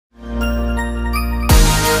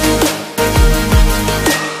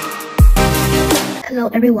Hello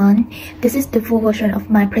everyone, this is the full version of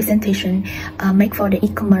my presentation made for the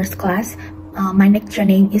e-commerce class. My lecturer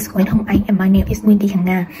name is Nguyễn and my name is Nguyễn Thị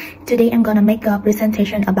Hằng. Today I'm gonna make a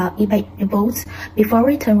presentation about eBay revolts. Before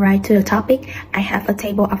we turn right to the topic, I have a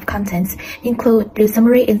table of contents, include the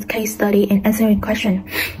summary and case study and answering question.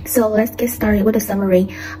 So let's get started with the summary.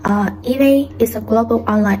 eBay is a global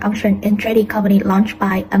online auction and trading company launched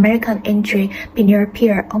by American entrepreneur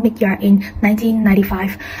Pierre Omidyar in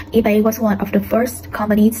 1995. eBay was one of the first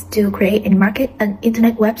companies to create and market an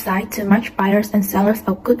internet website to match buyers and sellers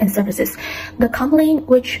of goods and services. The company,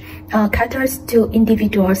 which caters to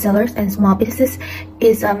individual sellers and small businesses,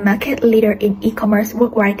 is a market leader in e-commerce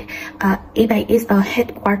worldwide. eBay is a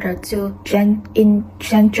headquarters in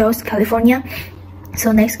San Jose, California.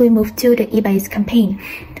 So next we move to the eBay's campaign.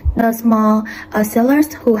 The small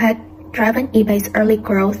sellers who had driven eBay's early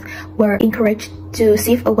growth were encouraged to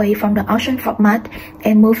shift away from the auction format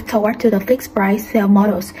and move toward to the fixed price sale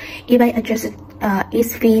models. eBay adjusted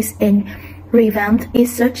its fees and revamped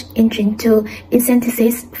its search engine to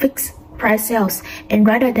incentivize fixed price sales, and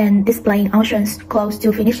rather than displaying auctions close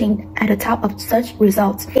to finishing at the top of search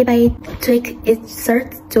results, eBay tweaked its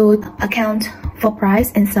search to account for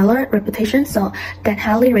price and seller reputation so that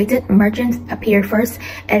highly rated merchants appear first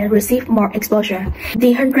and receive more exposure.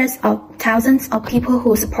 The hundreds of thousands of people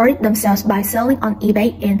who supported themselves by selling on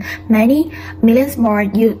eBay and many millions more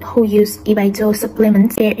who use eBay to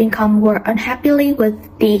supplement their income were unhappy with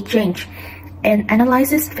the change and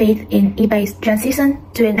analyzes faith in eBay's transition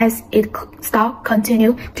to an as its stock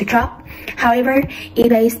continued to drop. However,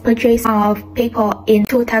 eBay's purchase of PayPal in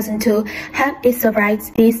 2002 helped it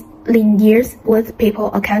survive these lean years, with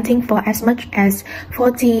PayPal accounting for as much as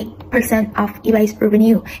 40% of eBay's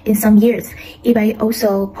revenue in some years. eBay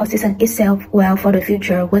also positioned itself well for the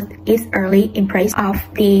future with its early embrace of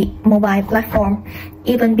the mobile platform.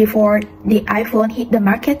 Even before the iPhone hit the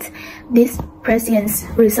market, this prescience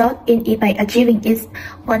resulted in eBay achieving its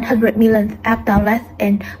 100 millionth app download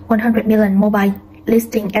and 100 million mobile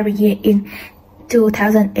listing every year in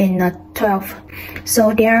 2012.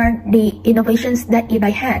 So there are the innovations that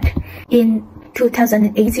eBay had. In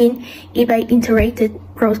 2018, eBay integrated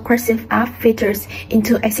progressive app features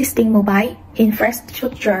into existing mobile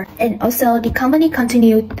infrastructure, and also the company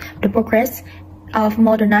continued the progress of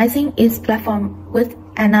modernizing its platform with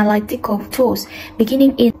analytical tools.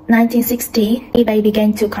 Beginning in 1960, eBay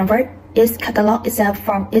began to convert its catalog itself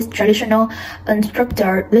from its traditional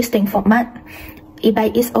unstructured listing format.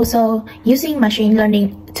 eBay is also using machine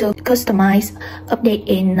learning to customize, update,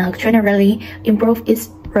 and generally improve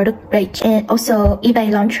its product page. And also,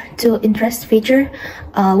 eBay launched two interest features,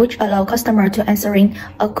 which allow customers to answering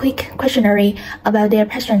a quick questionnaire about their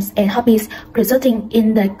passions and hobbies, resulting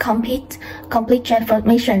in the complete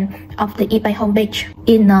transformation of the eBay homepage.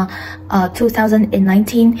 In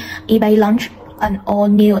 2019, eBay launched an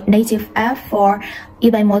all-new native app for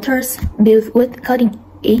eBay Motors built with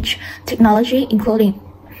cutting-edge technology, including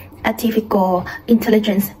artificial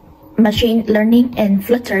intelligence, machine learning, and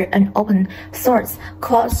Flutter, an open source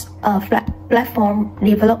platform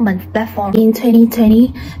development platform. In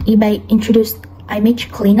 2020, eBay introduced image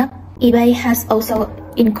cleanup. eBay has also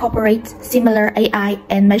incorporated similar AI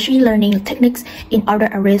and machine learning techniques in other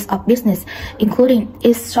areas of business, including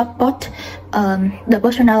its chatbot, the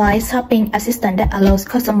personalized shopping assistant that allows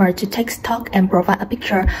customers to take stock and provide a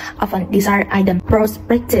picture of a desired item.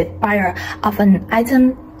 Prospective buyer of an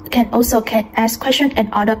item can ask questions, and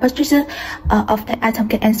other purchasers of that item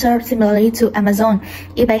can answer similarly to Amazon.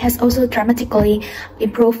 eBay has also dramatically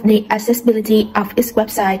improved the accessibility of its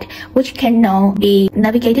website, which can now be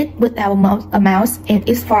navigated without a mouse and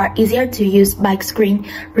is far easier to use by screen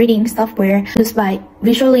reading software used by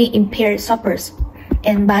visually impaired shoppers.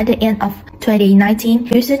 And by the end of 2019,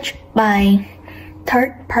 usage by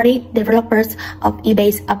third-party developers of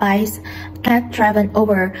eBay's APIs had driven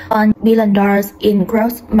over $1 billion in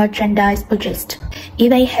gross merchandise purchased.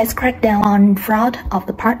 eBay has cracked down on fraud on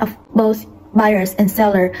the part of both buyers and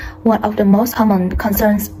sellers. One of the most common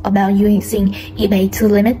concerns about using eBay to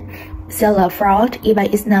limit seller fraud,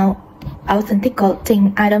 eBay is now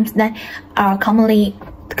authenticating items that are commonly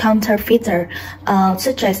counterfeited,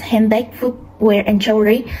 such as handbags, footwear, and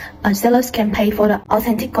jewelry. Sellers can pay for the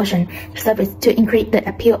authentication service to increase the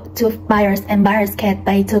appeal to buyers, and buyers can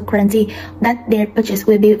pay to guarantee that their purchase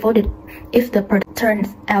will be voided if the product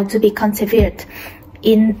turns out to be counterfeit.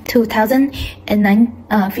 In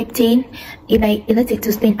 2015, eBay elected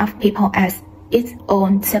to spin off PayPal as its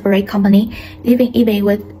own separate company, leaving eBay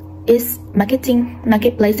with its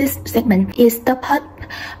marketplaces segment. Its top hub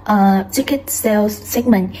ticket sales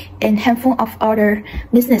segment and handful of other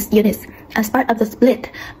business units. As part of the split,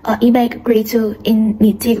 eBay agreed to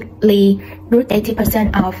immediately route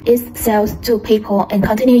 80% of its sales to PayPal and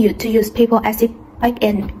continue to use PayPal as its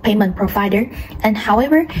back-end payment provider. And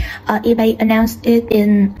however, eBay announced it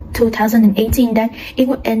in 2018 that it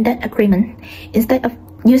would end that agreement. Instead of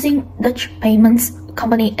using Dutch payments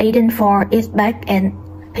company Aiden for its back-end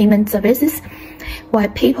payment services, while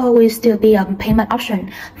PayPal will still be a payment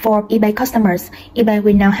option for eBay customers, eBay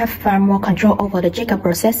will now have far more control over the checkout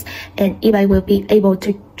process, and eBay will be able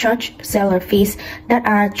to charge seller fees that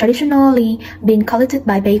are traditionally being collected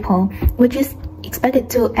by PayPal, which is expected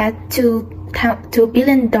to add $2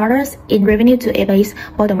 billion in revenue to eBay's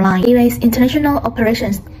bottom line. eBay's international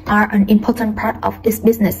operations are an important part of its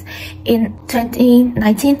business. In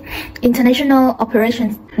 2019, international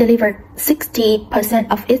operations delivered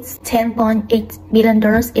 60% of its $10.8 billion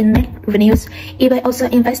in net revenues. eBay also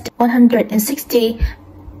invested $160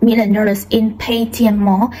 million in Paytm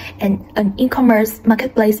Mall, and an e-commerce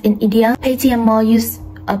marketplace in India. Paytm Mall used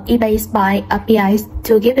eBay's buy APIs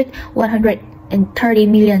to give it $130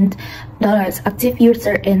 million active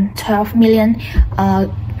user and 12 million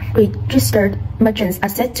registered merchants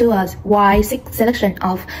access to a wide selection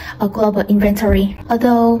of global inventory.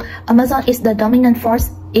 Although Amazon is the dominant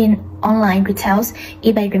force in online retails,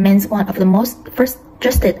 eBay remains one of the most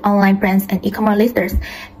trusted online brands and e-commerce leaders,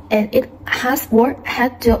 and it has worked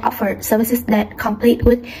hard to offer services that compete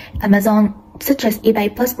with Amazon, such as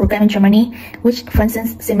eBay Plus program in Germany, which, for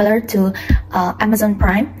instance, similar to Amazon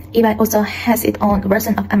Prime. eBay also has its own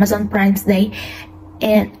version of Amazon Prime Day,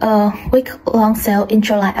 and a week-long sale in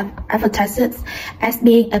July advertises as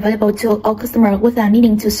being available to all customers without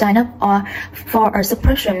needing to sign up or for a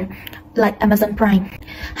subscription like Amazon Prime.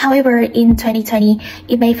 However, in 2020,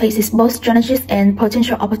 eBay faces both challenges and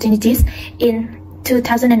potential opportunities. In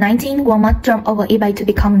 2019, Walmart jumped over eBay to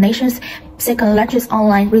become the nation's second largest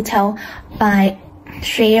online retail by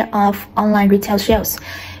share of online retail sales.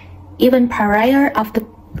 Even prior of the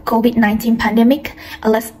COVID-19 pandemic,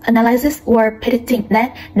 analysts were predicting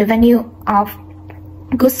that the value of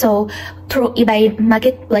goods sold through eBay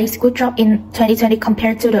marketplace would drop in 2020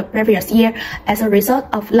 compared to the previous year as a result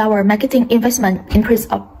of lower marketing investment, increase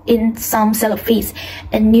in some seller fees,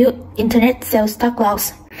 and new internet sales stock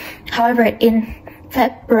loss. However, in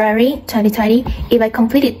February 2020, eBay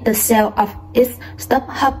completed the sale of its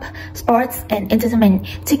StubHub sports and entertainment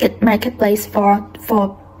ticket marketplace for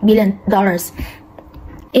 $4 billion.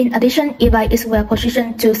 In addition, eBay is well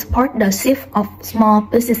positioned to support the shift of small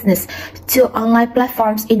businesses to online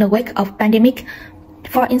platforms in the wake of pandemic.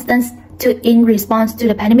 For instance, in response to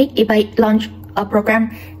the pandemic, eBay launched a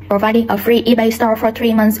program providing a free eBay store for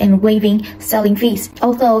 3 months and waiving selling fees.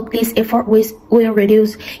 Although this effort will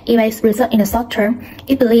reduce eBay's result in the short term,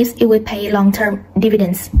 it believes it will pay long-term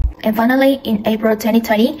dividends. And finally, in April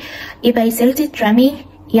 2020, eBay selected Jamie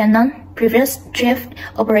Yannon, previous chief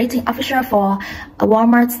operating officer for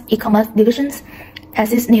Walmart's e-commerce divisions,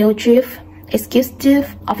 as its new chief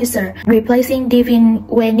executive officer, replacing Devin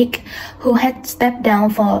Wenig, who had stepped down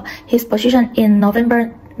for his position in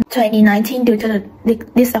November 2019 due to the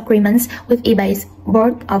disagreements with eBay's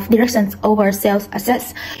board of directors over sales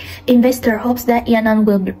assets. Investor hopes that Yannon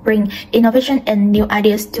will bring innovation and new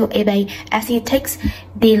ideas to eBay as he takes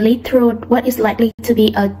the lead through what is likely to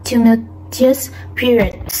be a tumultuous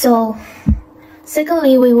period. So,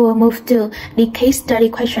 secondly, we will move to the case study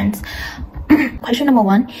questions. Question number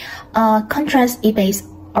 1. Contrast eBay's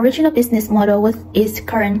original business model with its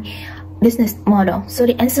current business model. So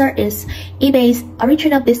the answer is eBay's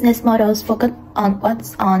original business models focus on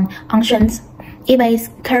what's on auctions.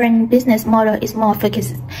 eBay's current business model is more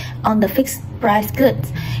focused on the fixed price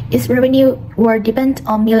goods. Its revenue will depend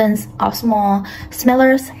on millions of small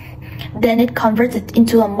sellers. Then it converted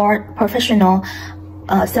into a more professional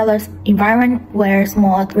seller's environment where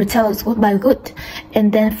small retailers would buy goods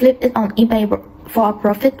and then flip it on eBay for a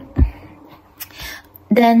profit.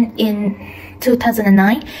 Then in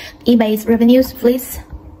 2009, eBay's revenues flips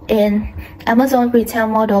and Amazon retail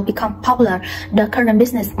model become popular. The current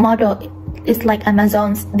business model is like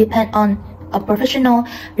Amazon's, depend on a professional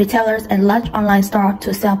retailers and large online store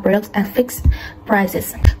to sell products at fixed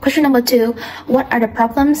prices. Question number 2. What are the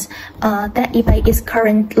problems that eBay is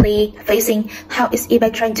currently facing? How is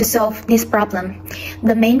eBay trying to solve this problem?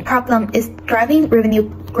 The main problem is driving revenue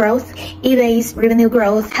growth. eBay's revenue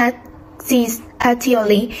growth had ceased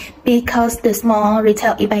partially because the small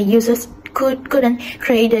retail eBay users couldn't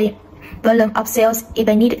create the volume of sales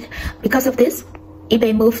eBay needed. Because of this,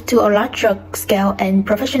 eBay moved to a larger scale and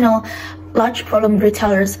professional large volume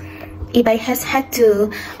retailers. eBay has had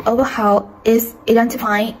to overhaul its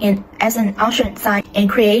identifying as an auction site and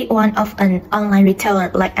create one of an online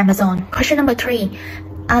retailer like Amazon. Question number 3.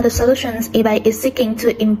 Are the solutions eBay is seeking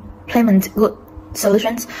to implement good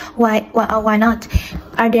solutions? Why or why not?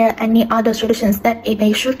 Are there any other solutions that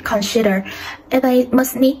eBay should consider? eBay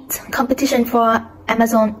must meet competition for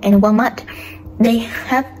Amazon and Walmart. They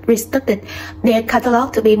have restricted their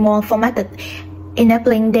catalog to be more formatted,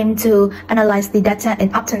 enabling them to analyze the data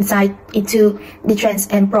and often cite into the trends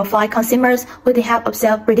and profile consumers with the help of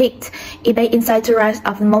self-predict. eBay Insight to rise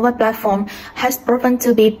of the mobile platform has proven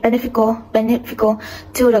to be beneficial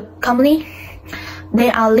to the company. They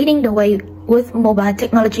are leading the way with mobile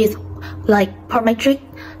technologies like parametric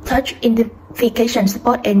touch identification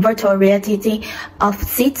support and virtual reality of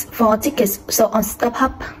seats for tickets sold on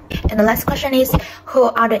StubHub. And the last question is, who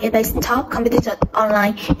are the eBay's top competitors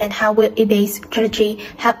online and how will eBay's strategy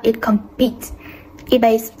help it compete?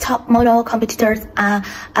 eBay's top mobile competitors are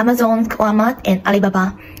Amazon, Walmart, and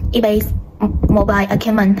Alibaba. eBay's mobile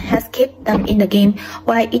acumen has kept them in the game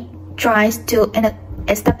while it tries to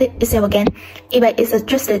establish itself again. eBay is a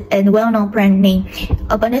trusted and well-known brand name,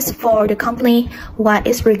 a bonus for the company while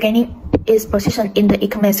it's regaining its position in the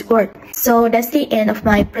e-commerce world. So that's the end of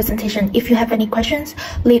my presentation. If you have any questions,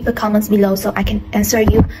 leave the comments below so I can answer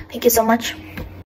you. Thank you so much.